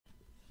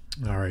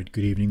All right,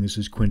 good evening. This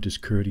is Quintus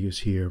Curtius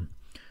here.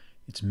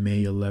 It's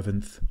May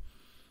 11th,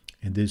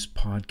 and this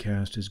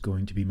podcast is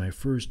going to be my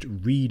first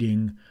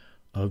reading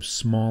of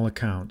Small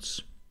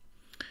Accounts.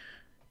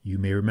 You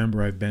may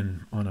remember I've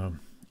been on a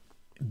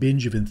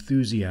binge of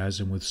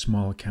enthusiasm with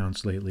small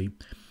accounts lately.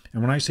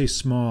 And when I say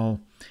small,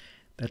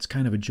 that's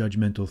kind of a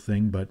judgmental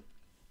thing, but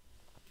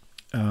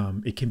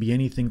it can be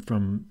anything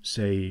from,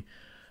 say,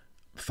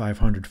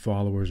 500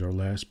 followers or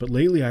less. But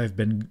lately I've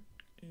been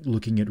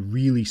looking at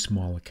really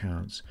small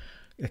accounts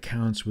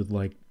with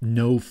like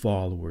no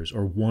followers,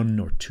 or 1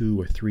 or 2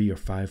 or 3 or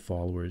 5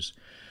 followers.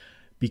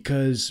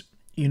 Because,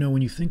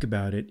 when you think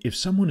about it, if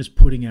someone is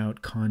putting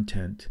out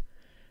content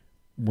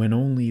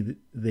when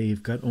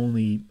they've got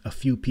only a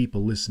few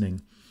people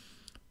listening,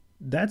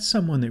 that's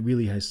someone that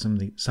really has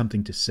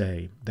something to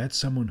say. That's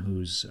someone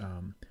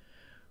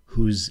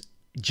who's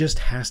just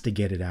has to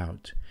get it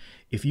out.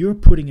 If you're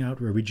putting out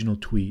original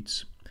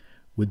tweets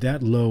with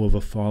that low of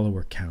a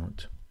follower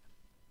count,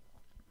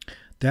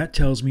 that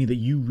tells me that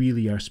you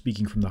really are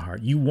speaking from the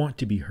heart. You want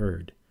to be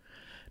heard.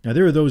 Now,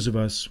 there are those of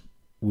us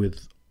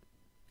with,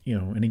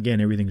 and again,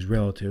 everything's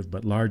relative,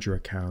 but larger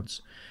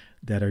accounts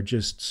that are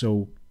just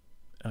so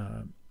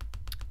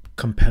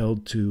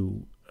compelled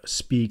to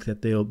speak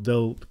that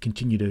they'll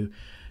continue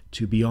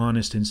to be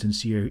honest and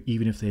sincere,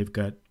 even if they've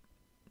got,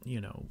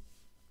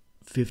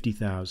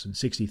 50,000,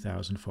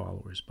 60,000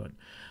 followers. But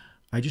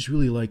I just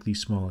really like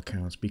these small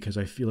accounts because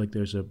I feel like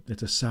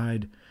it's a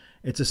side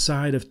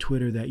of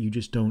Twitter that you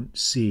just don't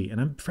see.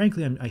 And I'm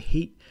starting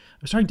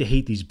to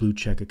hate these blue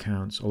check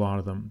accounts, a lot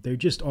of them. They're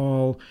just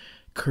all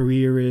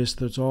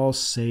careerist, it's all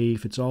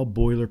safe, it's all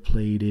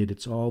boilerplated,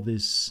 it's all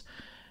this,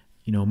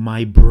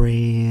 my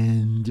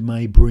brand.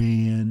 I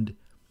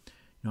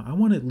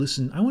want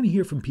to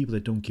hear from people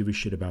that don't give a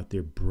shit about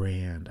their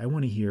brand. I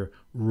want to hear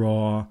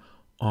raw,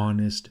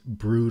 honest,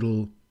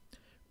 brutal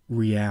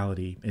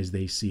reality as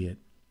they see it.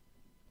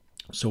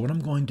 So what I'm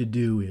going to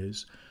do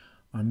is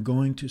I'm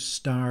going to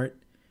start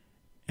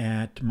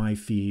at my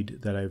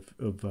feed that of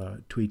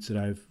tweets that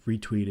I've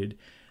retweeted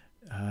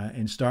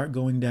and start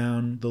going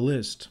down the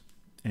list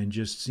and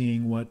just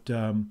seeing what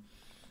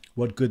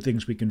good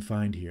things we can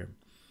find here.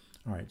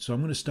 All right, so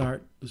I'm going to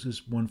start. This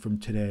is one from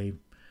today,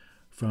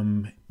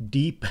 from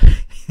Deep.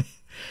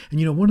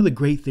 And one of the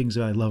great things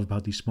that I love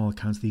about these small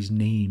accounts, these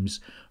names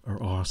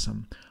are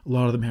awesome. A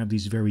lot of them have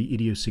these very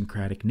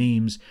idiosyncratic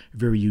names,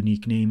 very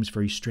unique names,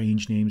 very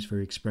strange names,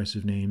 very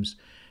expressive names,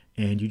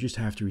 and you just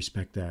have to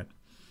respect that.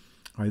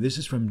 All right, this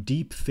is from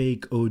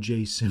Deepfake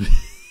OJ Simpson.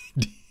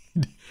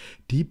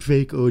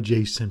 Deepfake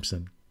OJ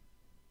Simpson.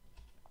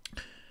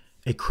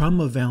 A crumb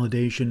of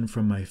validation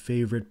from my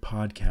favorite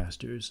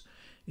podcasters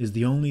is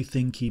the only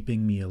thing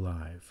keeping me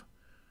alive.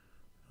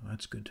 Well,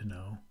 that's good to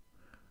know.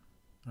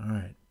 All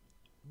right.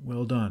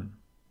 Well done.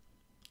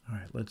 All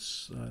right,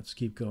 let's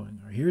keep going.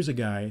 All right, here's a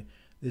guy.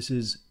 This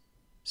is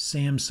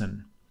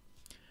Samson.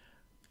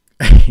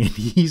 And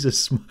he's a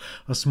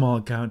small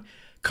account,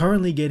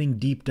 currently getting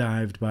deep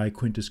dived by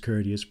Quintus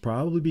Curtius,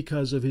 probably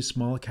because of his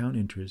small account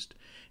interest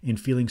in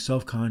feeling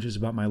self-conscious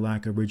about my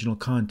lack of original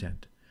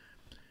content.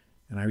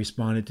 And I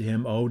responded to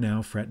him, "Oh,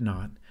 now fret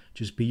not.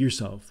 Just be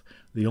yourself.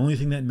 The only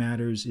thing that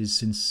matters is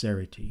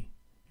sincerity."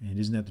 And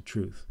isn't that the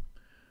truth?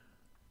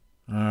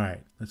 All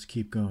right, let's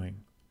keep going.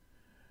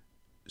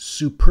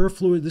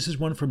 Superfluous. This is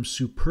one from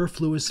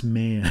Superfluous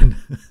Man.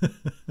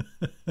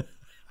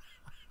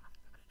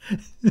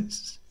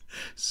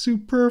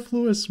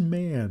 Superfluous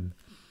Man.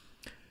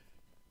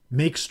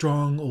 Make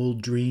strong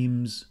old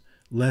dreams,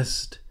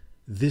 lest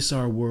this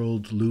our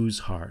world lose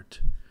heart.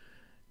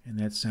 And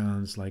that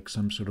sounds like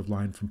some sort of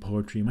line from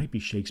poetry. It might be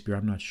Shakespeare,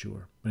 I'm not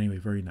sure. But anyway,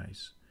 very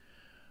nice.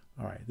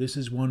 All right, this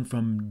is one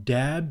from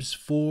Dabs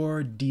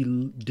for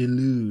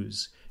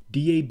Deleuze.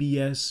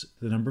 DABS,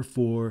 the number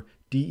 4,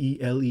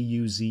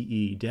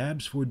 DELEUZE.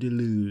 Dabs for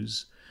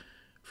Deleuze,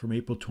 from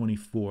April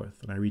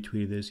 24th. And I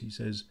retweeted this. He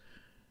says,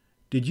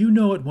 "Did you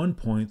know at one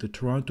point the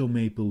Toronto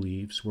Maple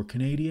Leafs were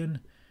Canadian?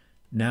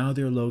 Now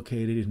they're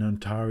located in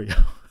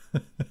Ontario."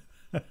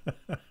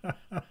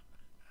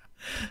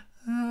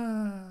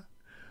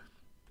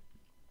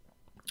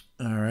 All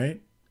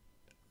right.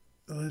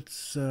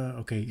 Let's,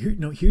 okay,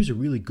 here's a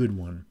really good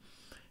one.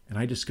 And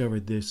I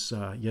discovered this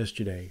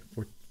yesterday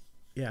or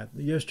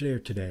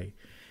today.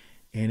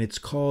 And it's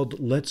called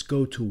 "Let's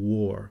Go to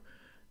War."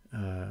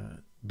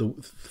 The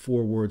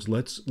 4 words,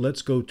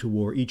 let's go to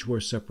war, each word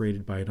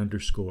separated by an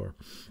underscore.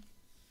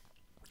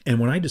 And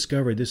when I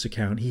discovered this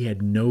account, he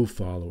had no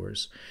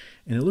followers.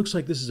 And it looks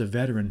like this is a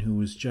veteran who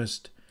was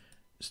just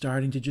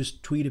starting to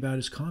just tweet about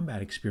his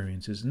combat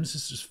experiences. And this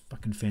is just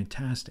fucking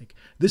fantastic.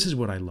 This is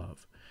what I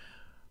love.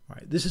 All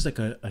right, this is like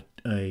a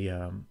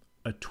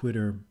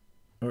Twitter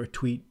or a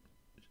tweet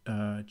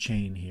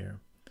chain here.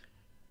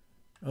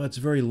 Oh, it's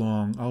very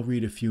long. I'll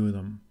read a few of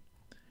them,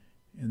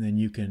 and then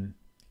you can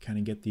kind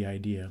of get the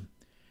idea.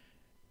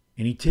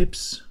 Any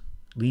tips?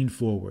 Lean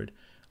forward.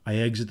 I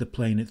exit the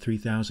plane at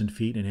 3,000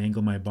 feet and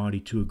angle my body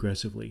too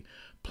aggressively,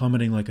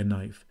 plummeting like a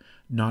knife,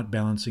 not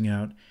balancing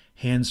out,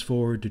 hands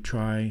forward to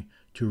try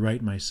to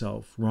right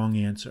myself. Wrong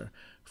answer.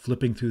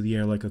 flipping through the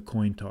air like a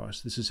coin toss.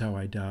 This is how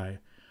I die.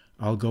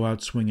 I'll go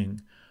out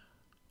swinging.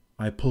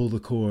 I pull the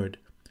cord.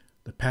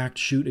 The packed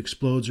chute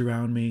explodes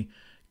around me,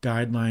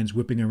 guidelines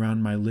whipping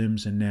around my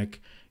limbs and neck.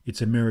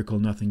 It's a miracle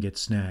nothing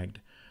gets snagged.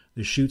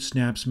 The chute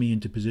snaps me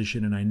into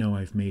position and I know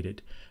I've made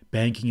it.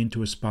 Banking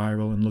into a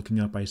spiral and looking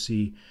up, I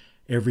see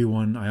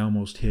everyone I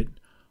almost hit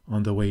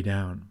on the way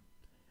down.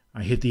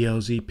 I hit the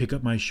LZ, pick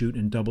up my chute,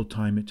 and double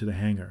time it to the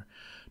hangar.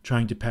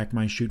 Trying to pack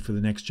my chute for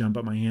the next jump,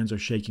 but my hands are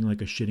shaking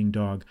like a shitting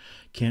dog.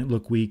 Can't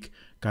look weak.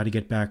 Got to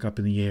get back up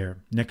in the air.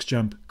 Next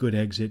jump, good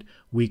exit.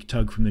 Weak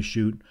tug from the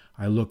chute.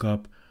 I look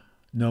up.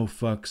 No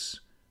fucks.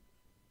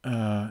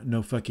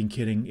 No fucking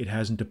kidding. It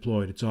hasn't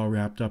deployed. It's all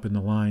wrapped up in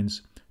the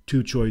lines.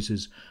 Two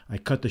choices. I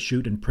cut the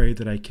chute and pray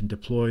that I can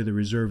deploy the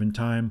reserve in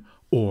time,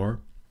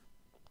 or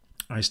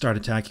I start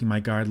attacking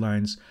my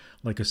guidelines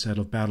like a set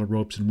of battle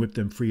ropes and whip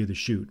them free of the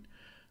chute.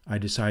 I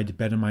decide to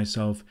bet on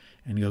myself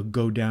and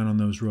go down on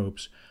those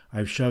ropes.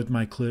 I've shoved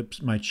my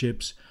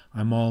chips.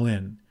 I'm all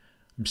in.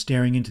 I'm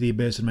staring into the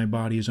abyss and my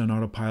body is on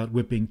autopilot,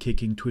 whipping,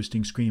 kicking,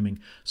 twisting, screaming.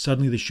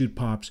 Suddenly the chute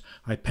pops.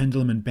 I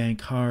pendulum and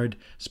bank hard,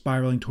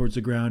 spiraling towards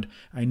the ground.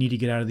 I need to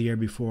get out of the air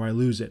before I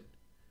lose it.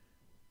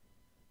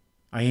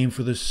 I aim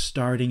for the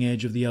starting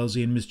edge of the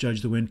LZ and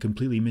misjudge the wind,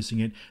 completely missing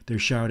it. They're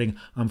shouting.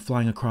 I'm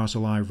flying across a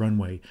live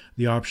runway.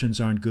 The options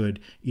aren't good.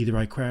 Either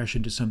I crash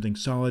into something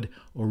solid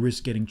or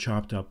risk getting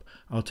chopped up.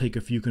 I'll take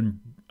a few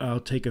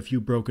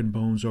broken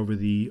bones over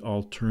the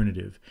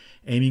alternative.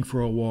 Aiming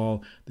for a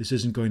wall. This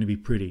isn't going to be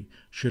pretty.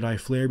 Should I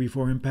flare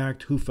before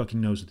impact? Who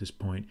fucking knows at this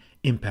point?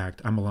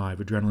 Impact. I'm alive.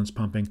 Adrenaline's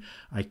pumping.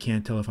 I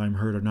can't tell if I'm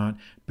hurt or not.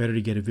 Better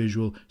to get a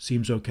visual.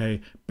 Seems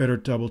okay. Better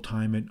double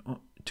time it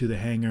to the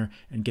hangar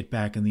and get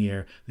back in the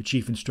air. The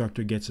chief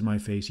instructor gets in my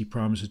face. He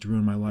promises to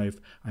ruin my life.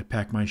 I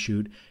pack my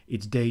chute.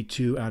 It's day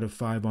 2 out of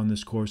 5 on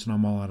this course and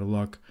I'm all out of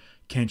luck.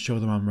 Can't show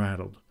them I'm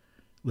rattled.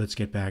 Let's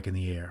get back in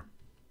the air.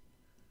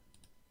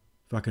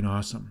 Fucking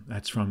awesome.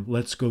 That's from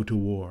Let's Go to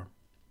War.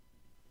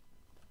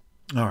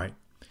 All right.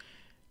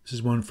 This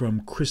is one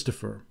from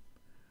Christopher.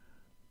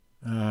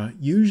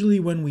 Usually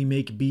when we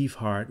make beef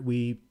heart,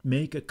 we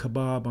make a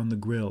kebab on the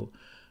grill.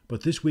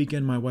 But this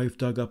weekend my wife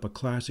dug up a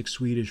classic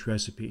Swedish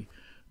recipe.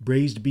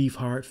 Braised beef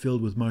heart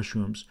filled with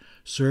mushrooms,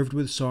 served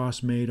with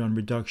sauce made on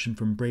reduction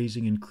from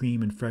braising in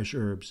cream and fresh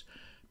herbs.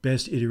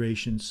 Best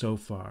iteration so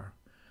far.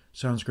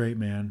 Sounds great,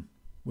 man.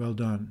 Well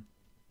done.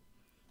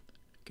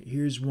 Okay,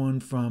 here's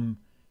one from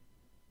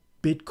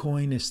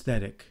Bitcoin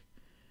Aesthetic.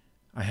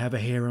 I have a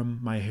harem.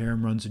 My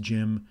harem runs a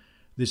gym.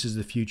 This is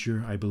the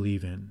future I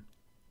believe in.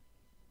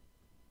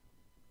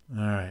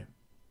 All right.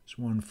 This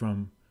one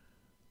from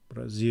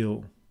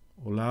Brazil.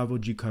 Olavo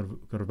de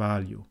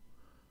Carvalho.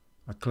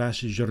 A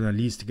classe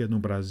jornalística no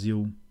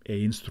Brasil é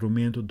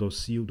instrumento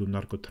dócil do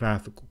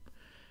narcotráfico.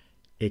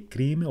 É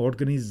crime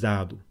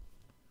organizado.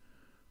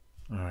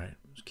 All right,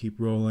 let's keep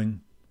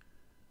rolling.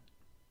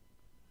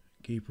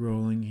 Keep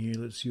rolling here.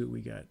 Let's see what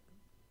we got.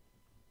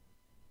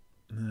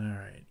 All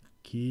right,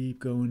 keep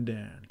going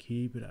down.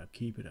 Keep it up.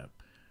 Keep it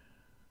up.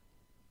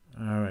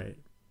 All right.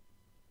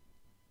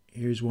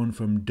 Here's one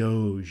from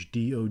Doge,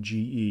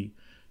 D-O-G-E.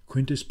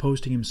 Quintus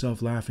posting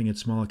himself laughing at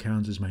small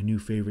accounts is my new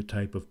favorite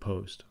type of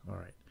post. All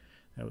right.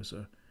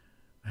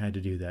 I had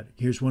to do that.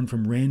 Here's one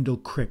from Randall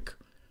Crick.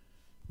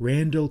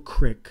 Randall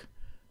Crick,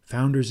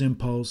 Founder's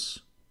Impulse,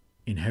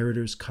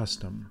 Inheritor's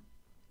Custom.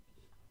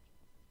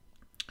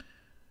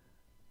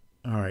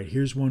 All right,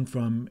 here's one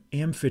from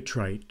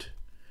Amphitrite.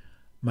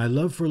 My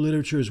love for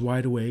literature is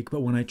wide awake,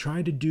 but when I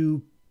try to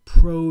do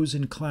prose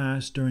in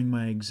class during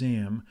my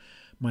exam,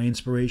 my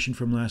inspiration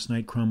from last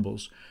night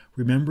crumbles.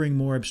 Remembering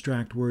more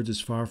abstract words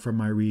is far from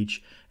my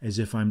reach, as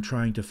if I'm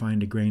trying to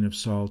find a grain of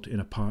salt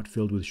in a pot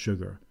filled with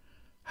sugar.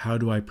 How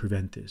do I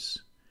prevent this?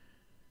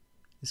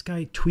 This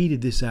guy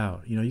tweeted this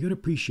out. You got to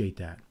appreciate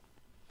that.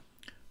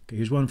 Okay,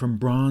 here's one from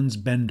Bronze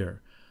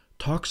Bender.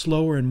 Talk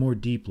slower and more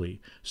deeply.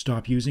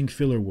 Stop using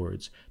filler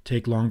words.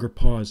 Take longer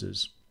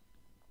pauses.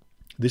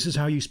 This is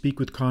how you speak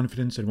with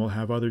confidence and will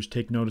have others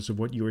take notice of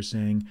what you are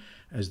saying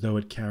as though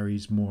it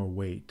carries more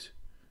weight.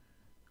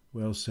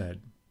 Well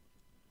said.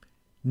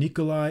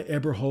 Nikolai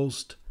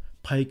Eberholst,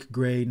 Pike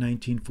Gray,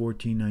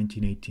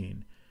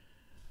 1914-1918.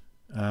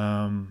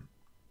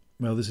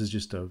 Well, this is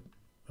just a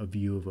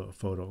view of a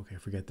photo. Okay,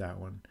 forget that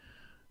one.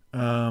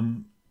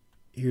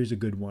 Here's a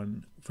good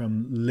one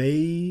from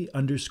Lei_job,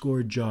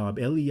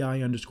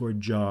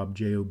 LEI_job,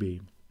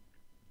 J-O-B.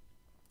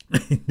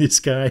 This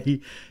guy,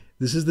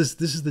 this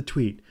is the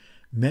tweet.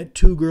 Met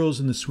 2 girls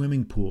in the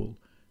swimming pool,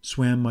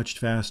 swam much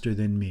faster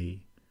than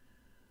me.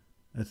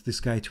 This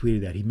guy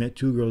tweeted that. He met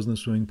 2 girls in the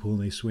swimming pool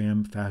and they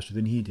swam faster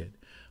than he did.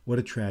 What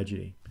a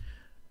tragedy.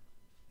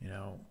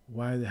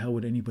 Why the hell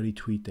would anybody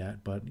tweet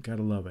that? But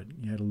gotta love it.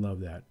 You gotta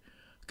love that.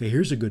 Okay,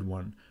 here's a good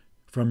one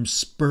from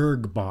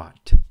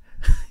Spurgbot.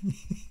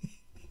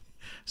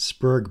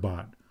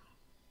 Spurgbot.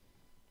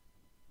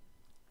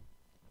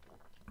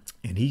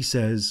 And he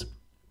says,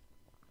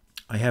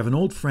 I have an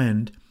old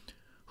friend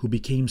who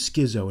became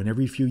schizo, and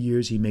every few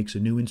years he makes a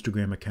new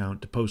Instagram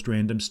account to post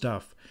random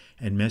stuff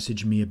and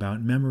message me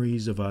about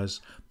memories of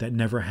us that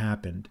never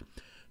happened.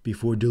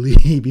 before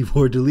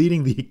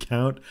deleting the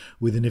account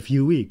within a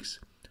few weeks.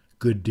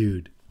 Good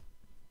dude.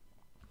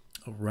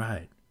 All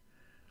right.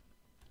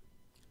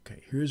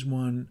 Okay, here's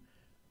one.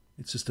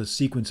 It's just a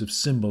sequence of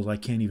symbols. I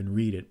can't even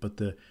read it, but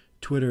the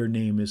Twitter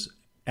name is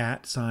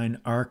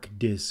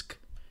 @ArcDisc,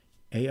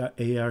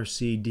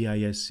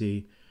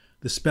 ARCDISC.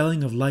 The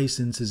spelling of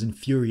license is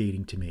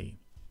infuriating to me.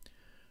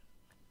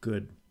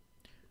 Good.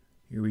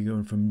 Here we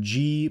go from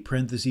G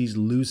parentheses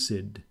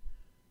Lucid.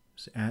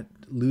 It's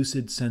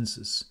 @Lucid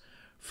Census.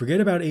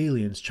 Forget about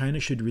aliens. China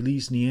should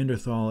release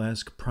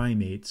Neanderthal-esque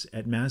primates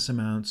at mass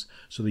amounts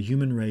so the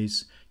human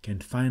race can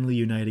finally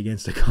unite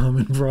against a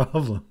common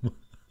problem.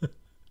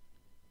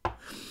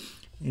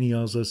 And he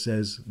also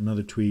says,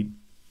 another tweet,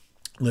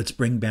 let's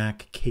bring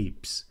back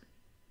capes.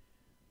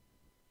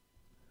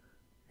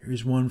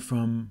 Here's one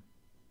from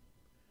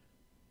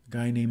a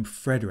guy named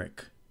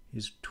Frederick.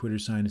 His Twitter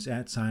sign is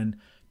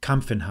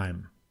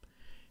 @Kampfenheim.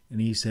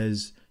 And he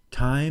says,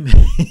 time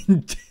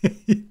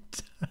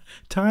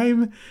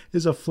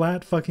is a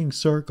flat fucking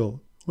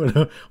circle,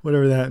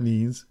 whatever that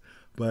means,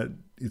 but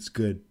it's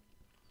good.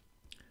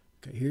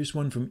 Okay, here's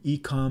one from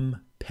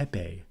Ecom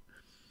Pepe.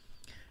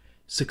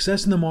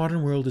 Success in the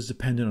modern world is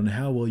dependent on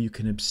how well you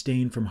can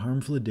abstain from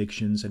harmful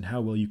addictions and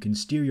how well you can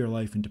steer your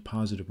life into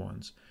positive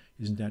ones.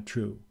 Isn't that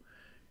true?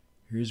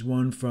 Here's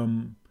one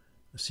from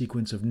a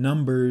sequence of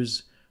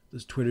numbers.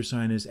 This Twitter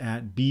sign is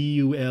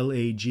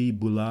 @BULAG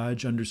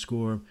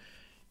Bulage_.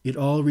 It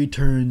all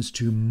returns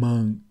to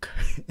Monk,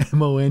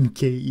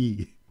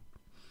 MONKE.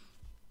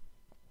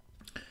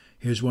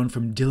 Here's one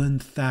from Dylan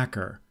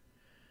Thacker.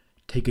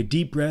 Take a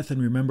deep breath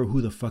and remember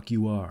who the fuck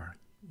you are.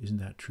 Isn't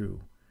that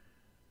true?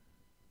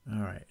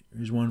 All right.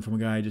 Here's one from a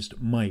guy,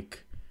 just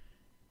Mike,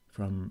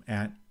 from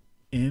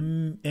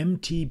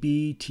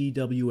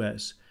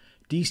 @MTBTWS.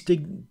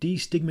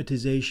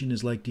 Destigmatization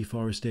is like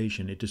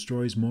deforestation. It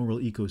destroys moral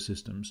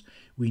ecosystems.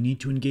 We need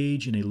to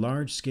engage in a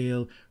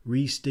large-scale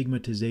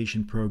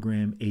restigmatization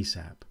program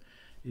ASAP.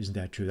 Isn't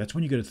that true? That's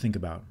one you got to think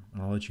about.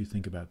 I'll let you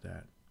think about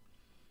that.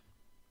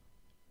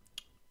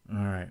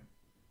 All right.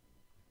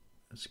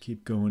 Let's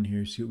keep going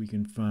here, see what we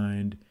can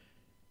find.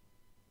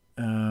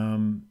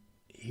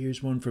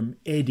 Here's one from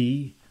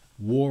Eddie,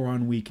 War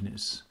on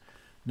Weakness.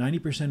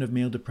 90% of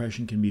male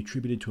depression can be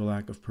attributed to a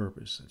lack of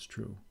purpose. That's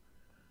true.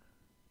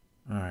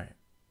 All right.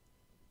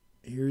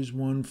 Here's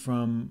one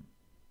from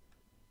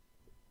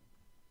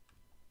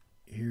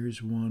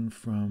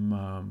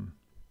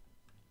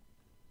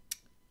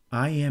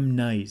I Am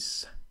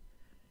Nice.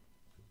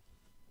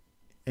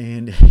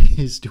 And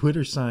his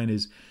Twitter sign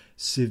is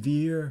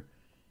Severe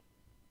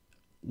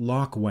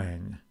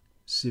Lokwang.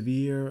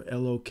 Severe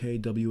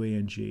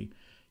LOKWANG.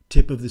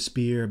 Tip of the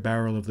spear,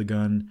 barrel of the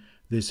gun.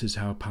 This is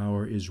how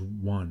power is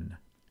won.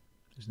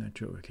 Isn't that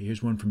true? Okay,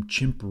 here's one from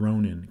Chimp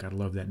Ronin. Gotta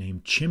love that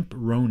name. Chimp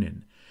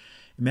Ronin.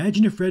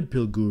 Imagine if red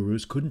pill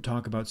gurus couldn't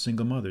talk about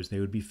single mothers. They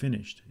would be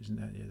finished. Isn't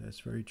that? Yeah, that's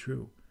very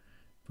true.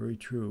 Very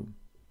true.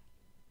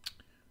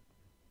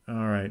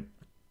 All right.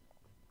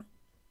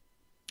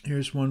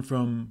 Here's one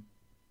from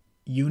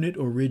Unit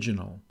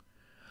Original.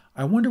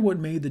 I wonder what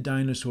made the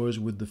dinosaurs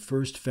with the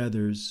first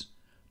feathers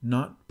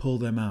not pull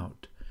them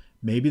out.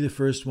 Maybe the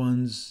first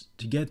ones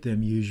to get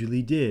them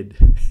usually did.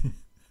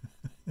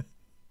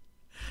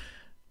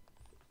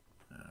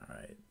 All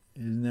right.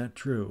 Isn't that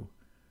true?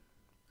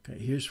 Okay,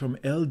 here's from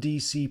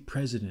LDC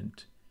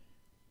President.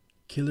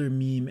 Killer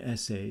Meme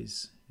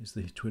Essays is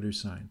the Twitter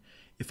sign.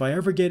 If I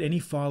ever get any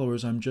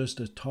followers, I'm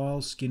just a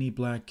tall, skinny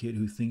black kid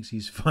who thinks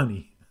he's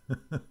funny.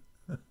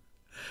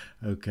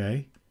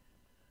 Okay.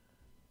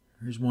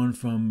 Here's one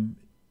from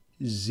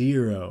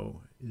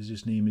Zero.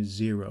 His name is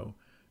Zero.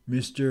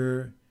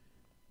 Mr.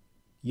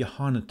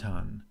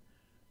 Yohanatan.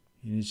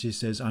 And it just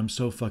says, I'm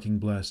so fucking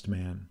blessed,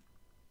 man.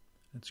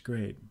 That's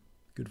great.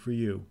 Good for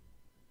you.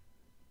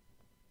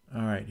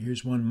 All right,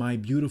 here's one, My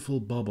Beautiful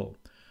Bubble.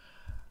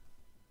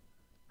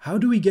 How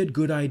do we get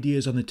good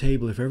ideas on the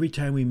table if every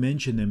time we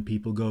mention them,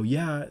 people go,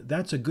 yeah,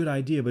 that's a good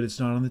idea, but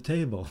it's not on the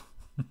table?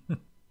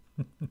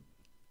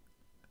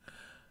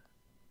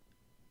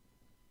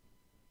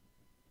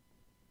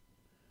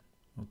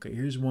 Okay,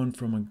 here's one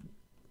from a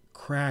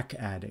crack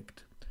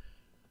addict.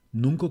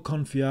 Nunca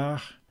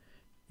confiar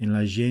en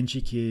la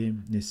gente que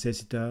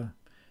necesita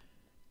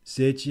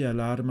 7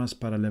 alarmas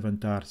para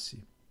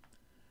levantar-se.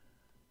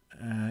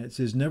 It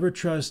says, never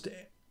trust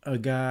a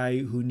guy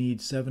who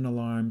needs 7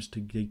 alarms to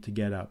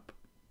get up.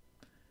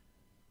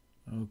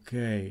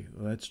 Okay,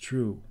 well, that's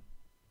true.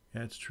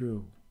 That's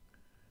true.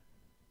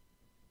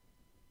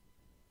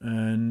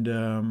 And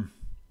let's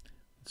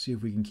see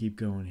if we can keep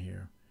going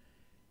here.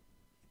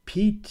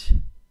 Pete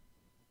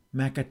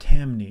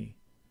Macatamney.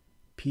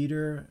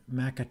 Peter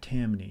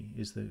Macatamney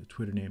is the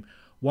Twitter name.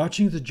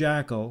 Watching the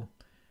Jackal,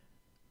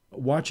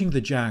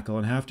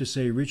 and have to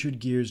say Richard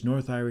Gere's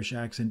North Irish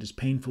accent is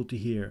painful to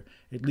hear.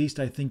 At least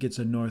I think it's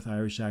a North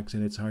Irish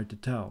accent. It's hard to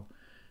tell.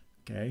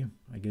 Okay,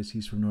 I guess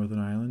he's from Northern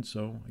Ireland,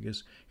 so I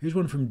guess. Here's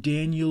one from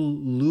Daniel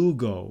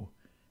Lugo.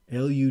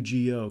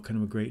 Lugo, kind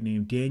of a great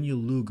name.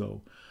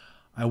 Daniel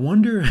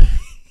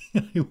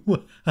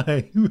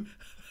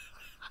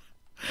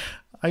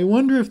I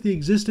wonder if the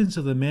existence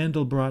of the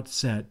Mandelbrot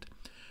set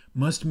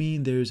must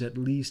mean there's at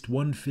least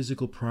one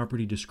physical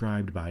property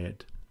described by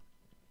it.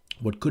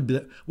 What could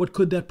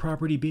that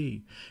property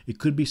be? It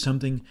could be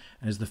something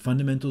as the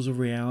fundamentals of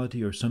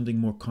reality, or something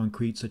more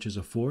concrete such as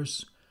a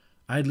force.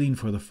 I'd lean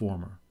for the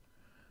former.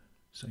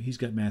 So he's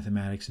got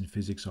mathematics and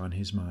physics on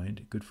his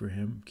mind. Good for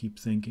him. Keep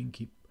thinking,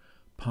 keep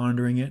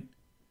pondering it.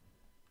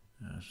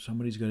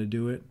 Somebody's got to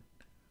do it.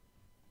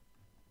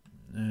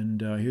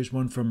 And here's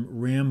one from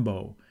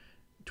Rambo,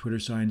 Twitter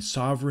sign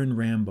Sovereign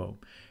Rambo.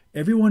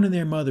 Everyone and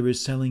their mother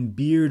is selling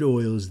beard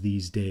oils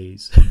these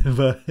days,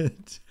 but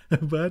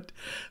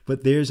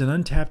there's an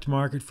untapped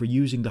market for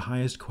using the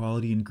highest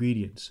quality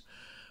ingredients.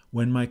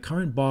 When my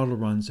current bottle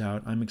runs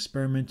out, I'm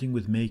experimenting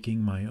with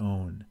making my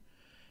own.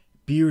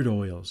 Beard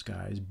oils,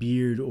 guys,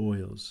 beard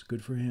oils.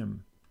 Good for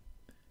him.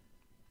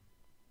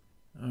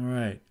 All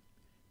right,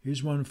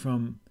 here's one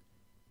from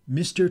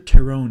Mr.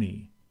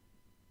 Teroni.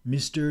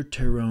 Mr.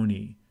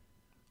 Teroni.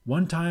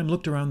 One time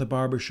looked around the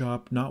barber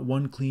shop, not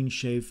one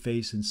clean-shaved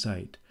face in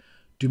sight.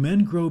 Do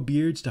men grow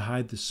beards to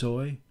hide the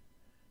soy?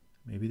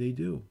 Maybe they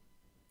do.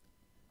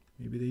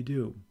 Maybe they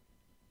do.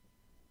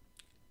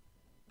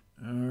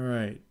 All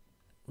right.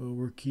 Well,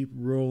 we'll keep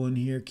rolling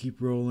here,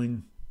 keep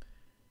rolling.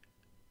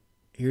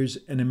 Here's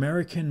an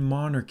American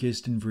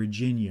monarchist in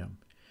Virginia.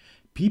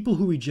 People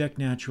who reject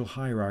natural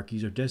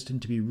hierarchies are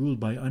destined to be ruled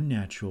by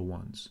unnatural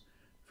ones.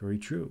 Very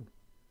true.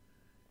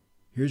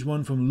 Here's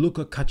one from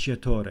Luca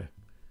Cacciatore.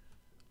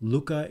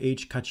 Luca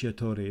H.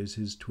 Cacciatore is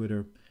his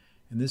Twitter.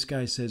 And this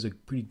guy says a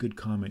pretty good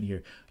comment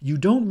here. You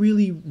don't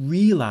really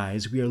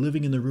realize we are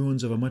living in the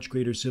ruins of a much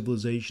greater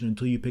civilization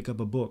until you pick up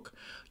a book.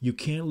 You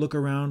can't look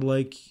around you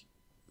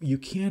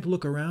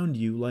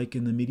like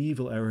in the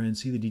medieval era and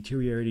see the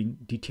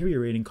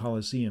deteriorating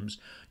Colosseums.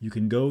 You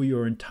can go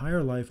your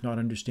entire life not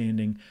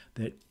understanding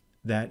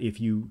that if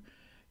you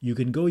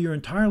can go your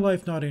entire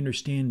life not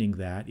understanding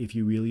that if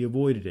you really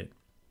avoided it.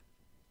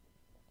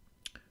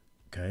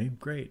 Okay,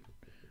 great.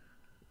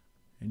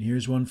 And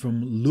here's one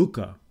from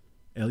Luca,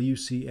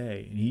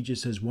 L-U-C-A, and he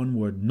just says one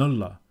word,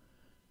 nulla.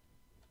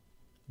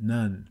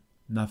 None,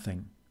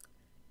 nothing.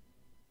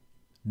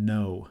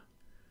 No.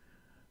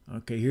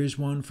 Okay, here's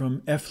one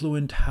from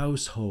Effluent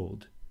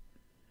Household.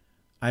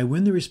 I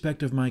win the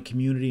respect of my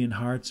community and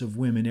hearts of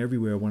women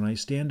everywhere when I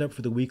stand up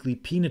for the weekly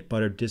peanut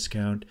butter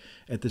discount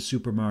at the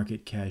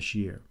supermarket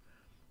cashier.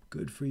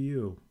 Good for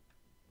you.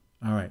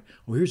 All right.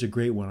 Well, here's a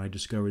great one I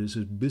discovered. This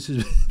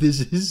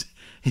is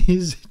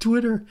his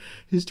Twitter.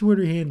 His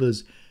Twitter handle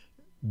is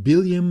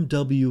Billiam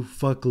W.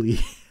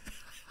 Fuckley.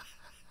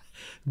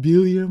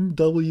 Billiam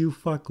W.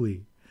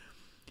 Fuckley.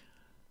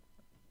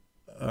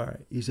 All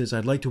right. He says,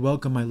 I'd like to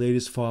welcome my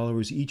latest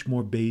followers, each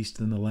more based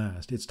than the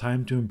last. It's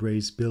time to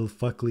embrace Bill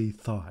Fuckley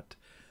thought.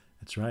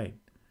 That's right.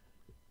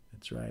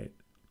 That's right.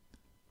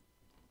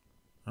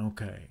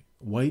 Okay.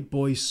 White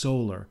Boy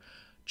Solar.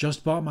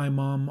 Just bought my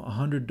mom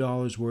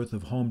 $100 worth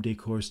of home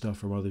decor stuff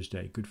for Mother's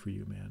Day. Good for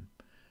you, man.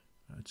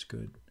 That's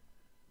good.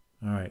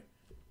 All right.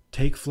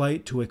 Take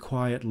flight to a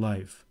quiet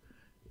life.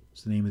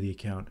 It's the name of the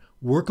account.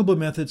 Workable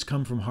methods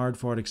come from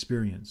hard-fought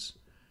experience.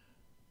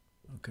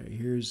 Okay,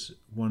 here's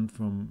one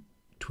from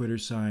Twitter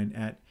sign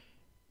at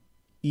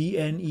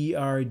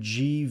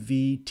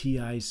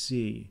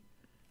ENERGVTIC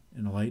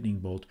and a lightning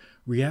bolt.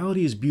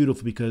 Reality is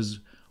beautiful because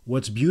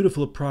what's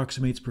beautiful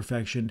approximates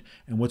perfection,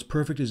 and what's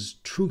perfect is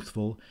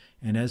truthful,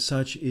 and as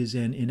such is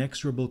an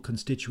inexorable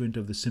constituent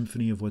of the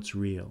symphony of what's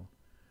real.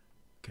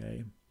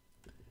 Okay.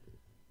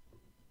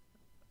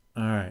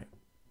 All right.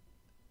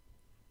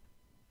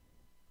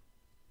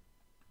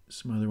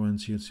 Some other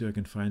ones here. Let's see if I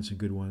can find some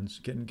good ones.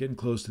 Getting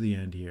close to the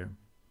end here.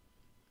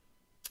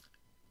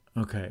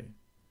 Okay.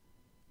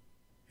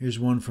 Here's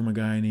one from a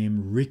guy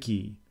named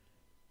Ricky.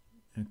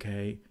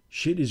 Okay.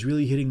 Shit is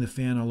really hitting the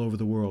fan all over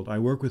the world. I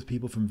work with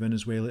people from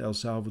Venezuela, El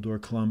Salvador,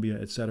 Colombia,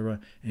 etc.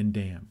 And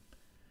damn.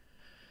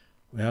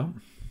 Well,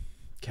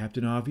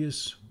 Captain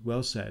Obvious,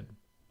 well said.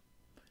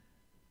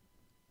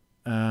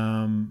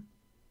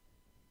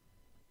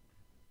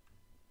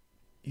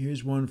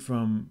 Here's one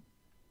from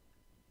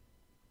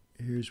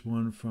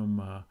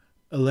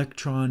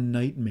Electron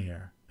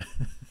Nightmare.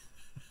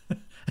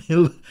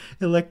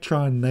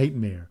 Electron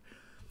Nightmare.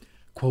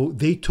 Quote,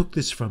 they took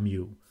this from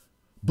you.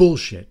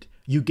 Bullshit.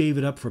 You gave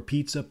it up for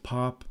pizza,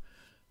 pot,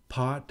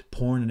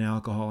 porn, and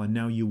alcohol, and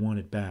now you want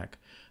it back.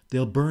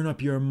 They'll burn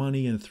up your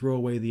money and throw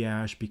away the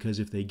ash because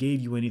if they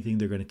gave you anything,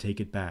 they're going to take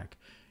it back.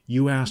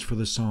 You asked for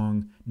the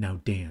song,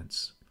 now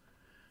dance.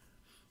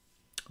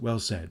 Well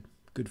said.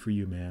 Good for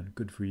you, man.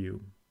 Good for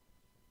you.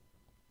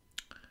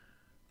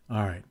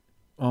 All right.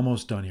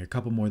 Almost done here. A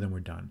couple more, then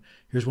we're done.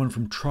 Here's one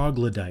from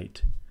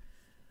Troglodyte.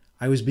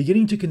 I was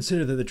beginning to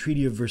consider that the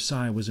Treaty of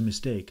Versailles was a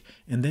mistake,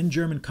 and then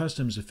German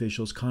customs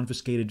officials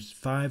confiscated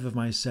 5 of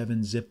my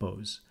 7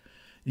 Zippos.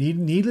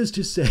 Needless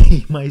to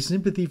say, my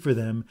sympathy for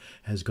them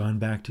has gone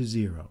back to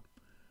 0.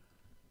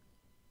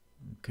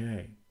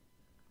 Okay.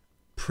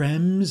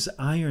 Prems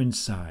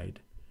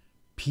Ironside.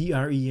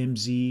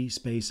 Premz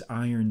space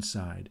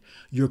Ironside.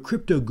 Your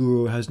crypto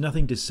guru has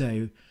nothing to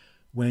say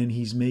when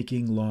he's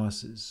making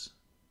losses.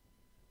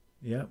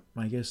 Yep,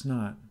 I guess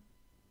not.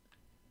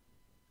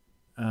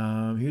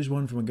 Here's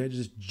one from a guy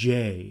just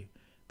J.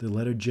 The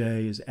letter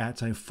J is at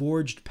sign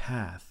Forged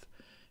Path.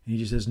 And he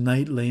just says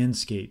night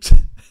landscapes.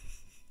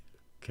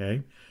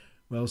 Okay,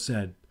 well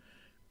said.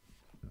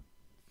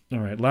 All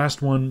right,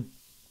 last one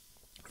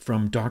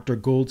from Dr.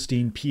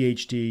 Goldstein,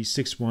 PhD,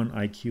 6'1",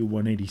 IQ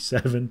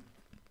 187.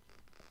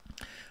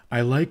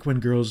 I like when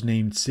girls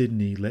named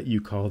Sydney let you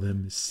call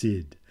them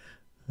Sid.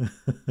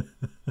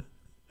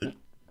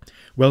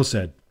 Well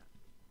said.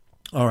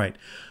 All right,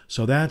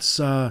 so that's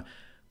the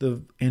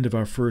end of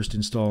our first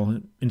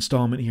installment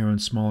here on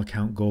Small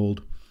Account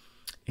Gold,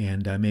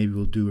 and maybe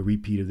we'll do a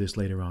repeat of this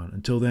later on.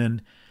 Until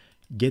then,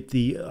 get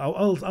the.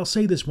 I'll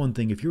say this one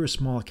thing: if you're a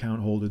small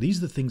account holder, these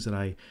are the things that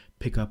I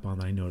pick up on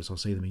that I notice. I'll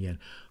say them again.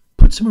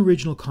 Put some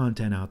original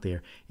content out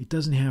there. It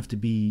doesn't have to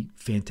be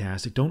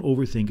fantastic. Don't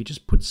overthink it.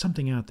 Just put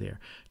something out there.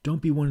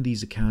 Don't be one of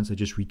these accounts that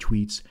just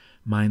retweets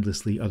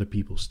mindlessly other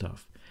people's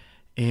stuff.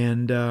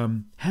 And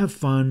have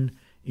fun.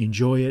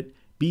 Enjoy it.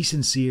 Be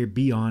sincere.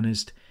 Be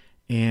honest.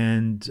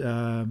 And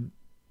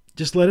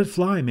just let it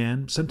fly,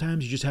 man.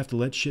 Sometimes you just have to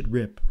let shit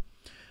rip.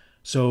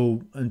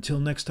 So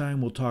until next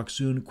time, we'll talk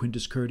soon.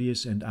 Quintus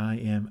Curtius, and I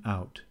am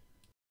out.